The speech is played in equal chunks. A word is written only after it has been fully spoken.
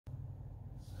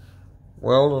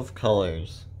World of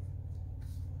Colors.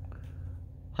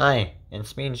 Hi,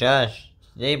 it's me, Josh.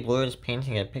 Today Blue is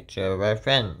painting a picture of our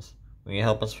friends. Will you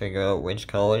help us figure out which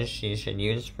colors she should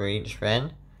use for each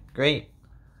friend? Great!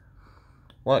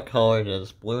 What color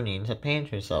does Blue need to paint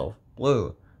herself?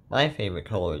 Blue. My favorite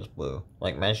color is blue,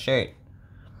 like my shirt.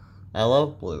 I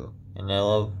love blue, and I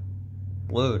love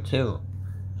blue too.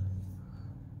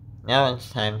 Now it's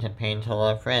time to paint all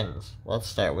our friends. Let's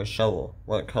start with Shovel.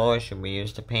 What color should we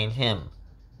use to paint him?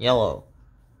 Yellow.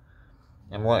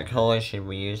 And what color should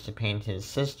we use to paint his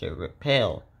sister?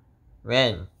 Pale.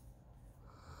 Red.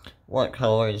 What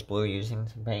color is Blue using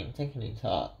to paint Tickety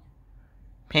Top?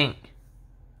 Pink.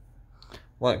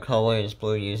 What color is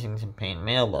Blue using to paint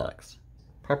Mailbox?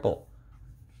 Purple.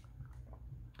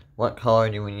 What color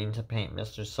do we need to paint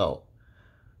Mr. Salt?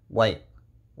 White.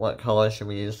 What color should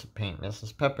we use to paint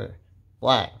Mrs. Pepper?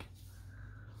 Black.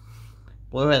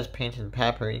 Blue has painted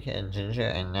Paprika and Ginger,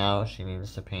 and now she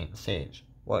needs to paint Sage.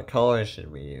 What color should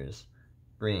we use?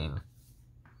 Green.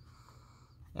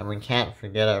 And we can't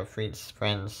forget our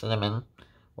friend Cinnamon.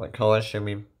 What color should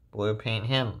we Blue paint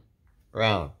him?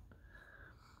 Brown.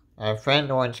 Our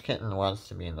friend Orange Kitten wants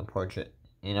to be in the portrait.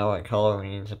 You know what color we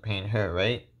need to paint her,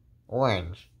 right?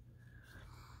 Orange.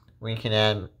 We can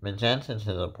add magenta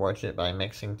to the portrait by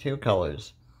mixing two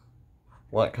colors.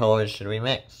 What colors should we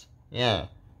mix? Yeah,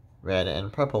 red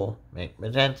and purple make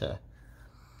magenta.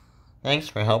 Thanks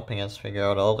for helping us figure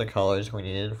out all the colors we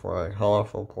needed for a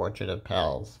colorful portrait of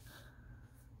pals.